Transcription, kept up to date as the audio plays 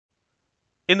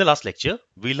In the last lecture,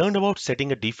 we learned about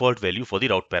setting a default value for the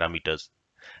route parameters.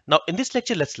 Now in this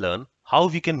lecture, let's learn how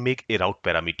we can make a route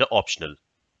parameter optional.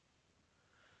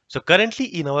 So currently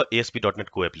in our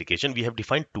ASP.NET Core application, we have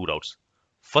defined two routes.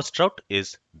 First route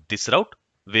is this route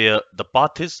where the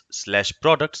path is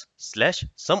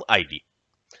 /products/some ID.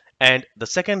 And the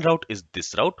second route is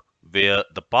this route where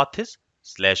the path is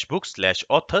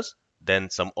 /books/authors, then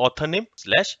some author name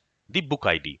 / the book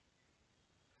ID.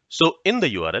 So in the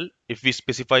URL, if we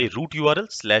specify root URL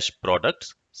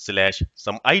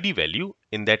 /products/some ID value,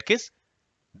 in that case,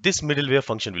 this middleware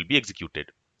function will be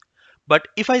executed. But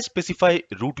if I specify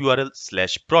root URL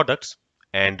 /products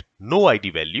and no ID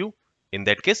value, in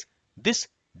that case, this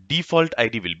default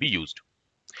ID will be used.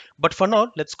 But for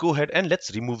now, let's go ahead and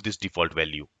let's remove this default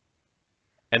value.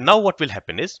 And now what will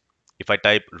happen is, if I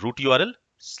type root URL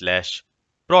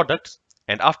 /products,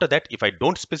 and after that, if I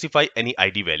don't specify any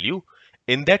ID value,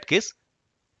 in that case,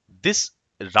 this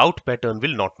route pattern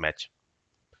will not match.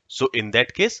 So in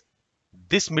that case,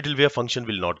 this middleware function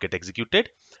will not get executed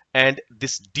and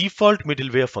this default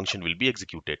middleware function will be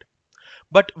executed.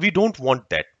 But we don't want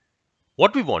that.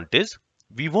 What we want is,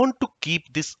 we want to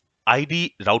keep this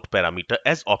ID route parameter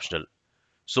as optional.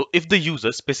 So if the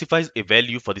user specifies a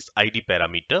value for this ID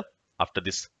parameter after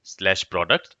this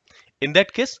 /product, in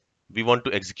that case, we want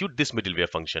to execute this middleware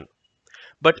function.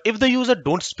 But if the user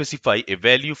don't specify a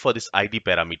value for this ID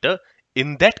parameter,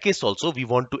 in that case also we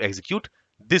want to execute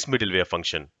this middleware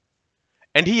function.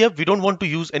 And here we don't want to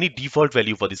use any default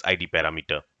value for this ID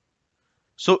parameter.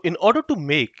 So in order to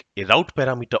make a route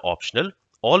parameter optional,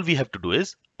 all we have to do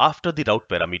is, after the route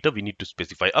parameter, we need to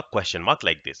specify a question mark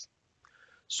like this.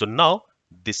 So now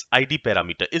this ID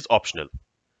parameter is optional.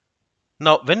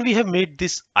 Now when we have made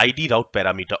this ID route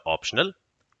parameter optional,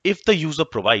 if the user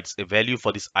provides a value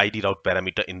for this ID route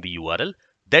parameter in the URL,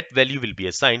 that value will be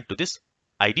assigned to this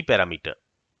ID parameter.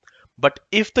 But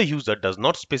if the user does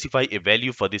not specify a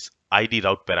value for this ID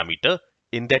route parameter,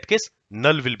 in that case,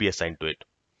 null will be assigned to it.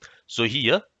 So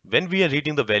here, when we are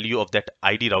reading the value of that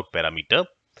ID route parameter,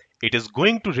 it is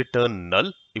going to return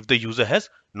null if the user has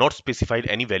not specified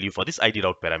any value for this ID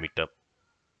route parameter.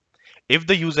 If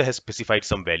the user has specified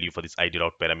some value for this ID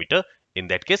route parameter, in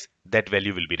that case, that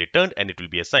value will be returned and it will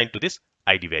be assigned to this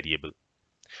ID variable.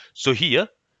 So here,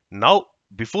 now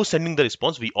before sending the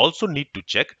response, we also need to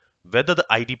check whether the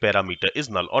ID parameter is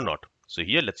null or not. So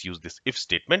here, let's use this if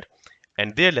statement,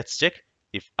 and there let's check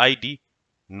if ID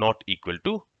not equal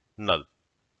to null.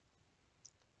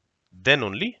 Then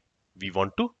only we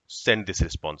want to send this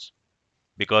response,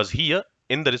 because here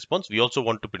in the response, we also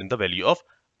want to put in the value of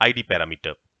ID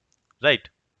parameter. Right?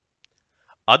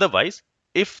 Otherwise,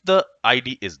 if the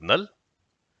ID is null,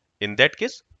 in that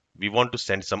case, we want to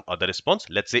send some other response.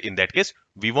 Let's say in that case,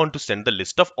 we want to send the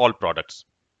list of all products.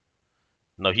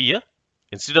 Now here,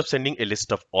 instead of sending a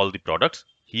list of all the products,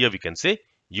 here we can say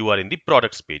you are in the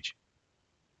products page.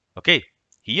 Okay,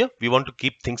 here we want to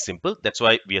keep things simple. That's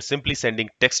why we are simply sending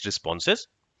text responses.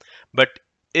 But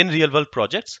in real world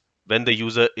projects, when the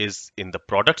user is in the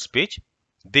products page,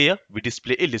 there we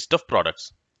display a list of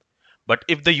products. But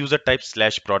if the user types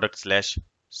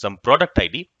 /product/some product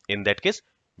ID, in that case,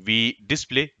 we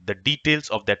display the details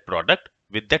of that product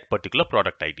with that particular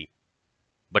product ID.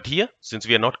 But here, since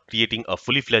we are not creating a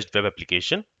fully fledged web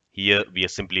application, here we are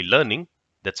simply learning.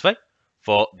 That's why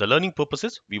for the learning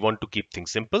purposes, we want to keep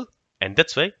things simple. And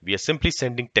that's why we are simply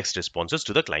sending text responses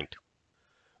to the client.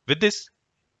 With this,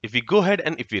 if we go ahead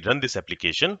and if we run this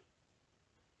application,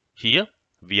 here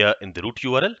we are in the root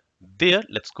URL. There,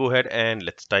 let's go ahead and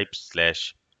let's type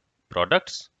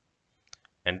 /products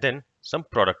and then some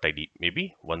product ID,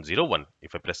 maybe 101.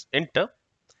 If I press enter,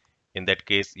 in that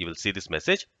case, you will see this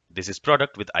message. This is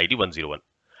product with ID 101.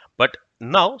 But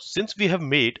now, since we have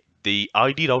made the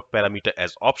ID route parameter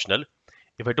as optional,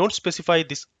 if I don't specify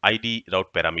this ID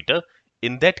route parameter,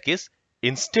 in that case,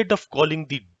 instead of calling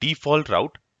the default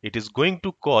route, it is going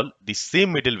to call the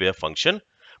same middleware function,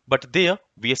 but there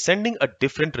we are sending a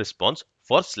different response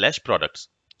for /products.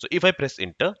 So if I press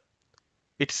enter,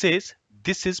 it says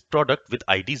this is product with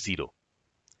ID 0.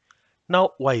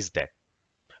 Now, why is that?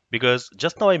 Because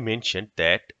just now I mentioned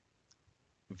that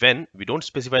when we don't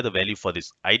specify the value for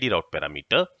this ID route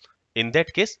parameter, in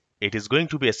that case, it is going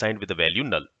to be assigned with the value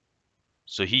null.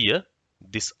 So here,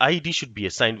 this ID should be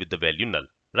assigned with the value null,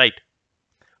 right?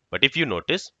 But if you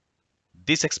notice,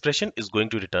 this expression is going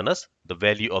to return us the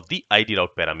value of the ID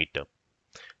route parameter.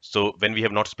 So when we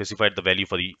have not specified the value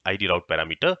for the ID route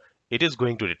parameter, it is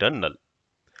going to return null.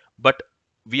 But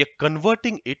we are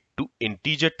converting it to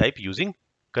integer type using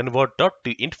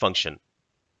convert.toInt function,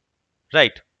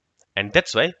 right? And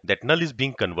that's why that null is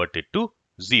being converted to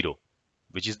 0,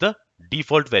 which is the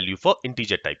default value for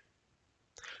integer type.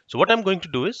 So what I'm going to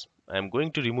do is I'm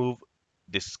going to remove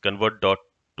this convert dot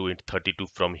to int 32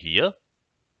 from here.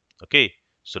 Okay,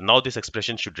 so now this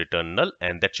expression should return null,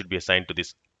 and that should be assigned to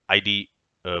this id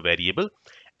variable.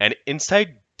 And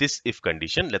inside this if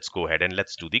condition, let's go ahead and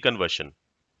let's do the conversion.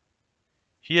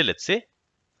 Here let's say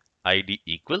id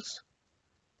equals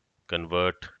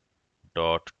convert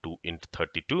dot to int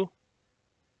 32,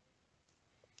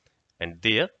 and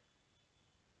there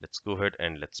let's go ahead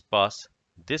and let's pass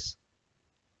this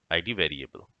id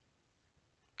variable.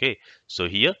 Okay, so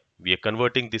here we are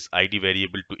converting this id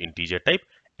variable to integer type,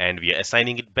 and we are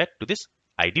assigning it back to this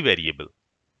id variable.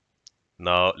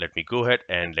 Now let me go ahead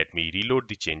and let me reload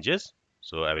the changes.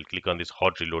 So I will click on this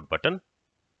hot reload button,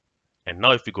 and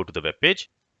now if we go to the web page,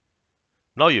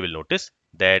 now you will notice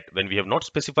that when we have not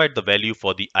specified the value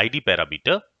for the id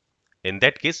parameter, in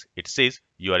that case it says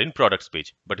you are in products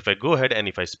page. But if I go ahead and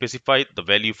if I specify the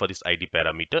value for this id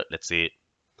parameter, let's say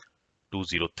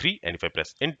 203, and if I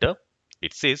press enter,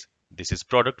 it says this is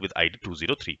product with id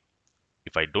 203.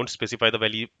 If I don't specify the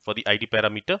value for the id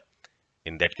parameter,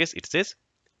 in that case it says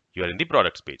you are in the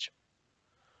products page.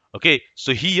 Okay,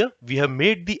 so here we have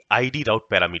made the id route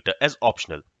parameter as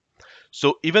optional.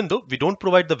 So even though we don't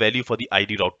provide the value for the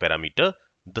id route parameter,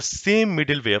 the same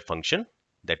middleware function,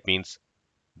 that means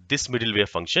this middleware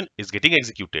function, is getting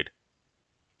executed.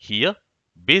 Here,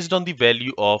 based on the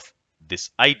value of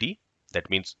this id, that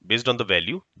means based on the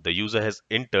value the user has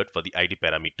entered for the id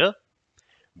parameter,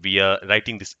 we are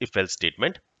writing this if else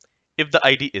statement. If the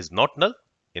id is not null,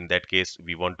 in that case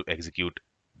we want to execute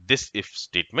this if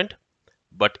statement.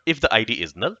 But if the id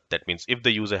is null, that means if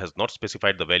the user has not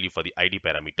specified the value for the id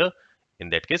parameter, in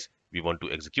that case we want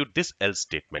to execute this else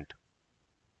statement.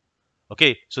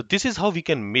 Okay, so this is how we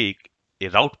can make a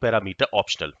route parameter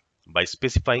optional by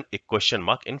specifying a question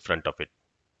mark in front of it.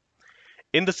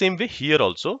 In the same way here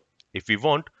also, if we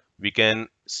want, we can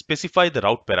specify the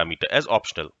route parameter as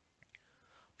optional.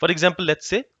 For example, let's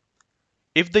say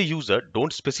if the user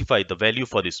don't specify the value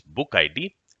for this book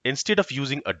ID, instead of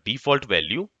using a default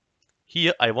value,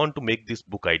 here I want to make this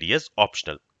book ID as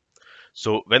optional.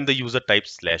 So when the user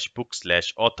types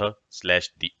 /book/author/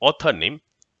 the author name,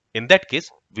 in that case,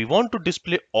 we want to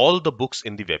display all the books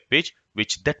in the web page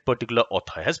which that particular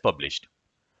author has published.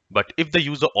 But if the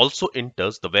user also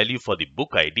enters the value for the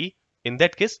book ID, in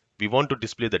that case, we want to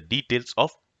display the details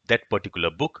of that particular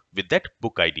book with that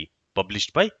book ID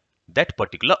published by that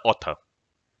particular author.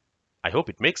 I hope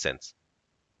it makes sense.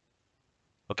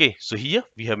 Okay, so here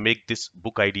we have made this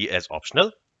book ID as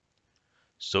optional.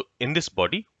 So in this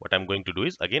body, what I'm going to do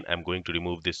is, again, I'm going to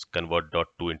remove this convert dot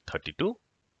to int 32.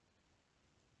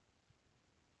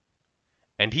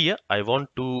 And here I want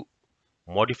to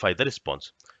modify the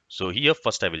response. So here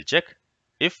first I will check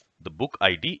if the book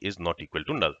ID is not equal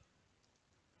to null.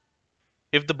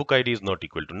 If the book ID is not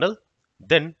equal to null,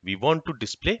 then we want to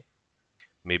display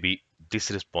maybe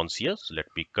this response here. So let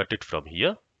me cut it from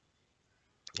here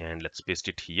and let's paste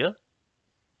it here.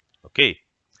 Okay,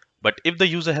 but if the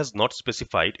user has not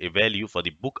specified a value for the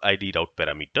book ID route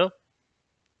parameter,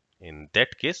 in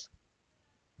that case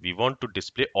we want to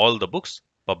display all the books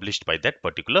published by that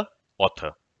particular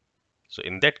author. So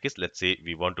in that case, let's say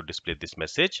we want to display this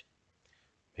message,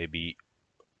 maybe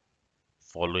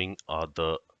following are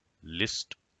the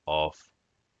list of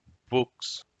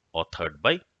books authored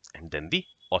by, and then the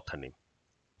author name.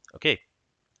 Okay,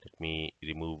 let me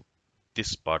remove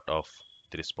this part of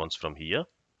the response from here,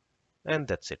 and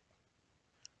that's it.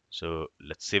 So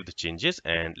let's save the changes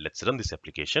and let's run this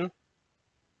application.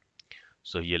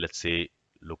 So here let's say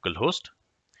localhost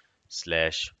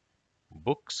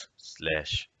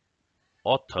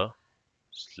 /books/author/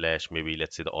 maybe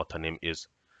let's say the author name is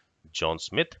John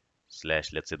Smith /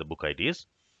 let's say the book ID is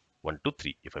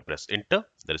 123. If I press enter,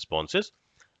 the response is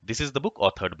this is the book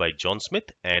authored by John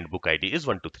Smith and book ID is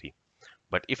 123.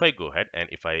 But if I go ahead and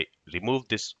if I remove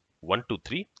this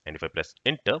 123 and if I press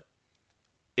enter,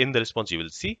 in the response you will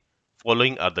see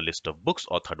following are the list of books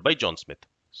authored by John Smith.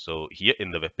 So here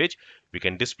in the web page we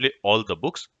can display all the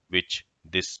books which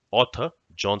this author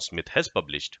John Smith has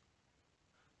published.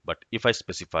 But if I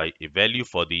specify a value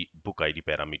for the book ID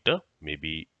parameter,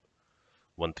 maybe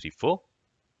 134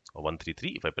 or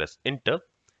 133, if I press enter,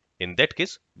 in that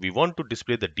case we want to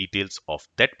display the details of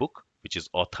that book which is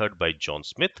authored by John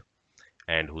Smith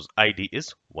and whose ID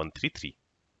is 133.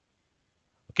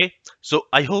 Okay, so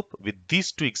I hope with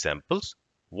these two examples,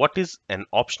 what is an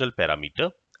optional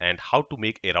parameter and how to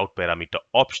make a route parameter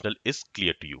optional is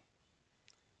clear to you.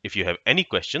 If you have any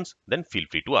questions, then feel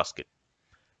free to ask it.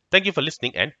 Thank you for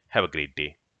listening and have a great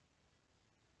day.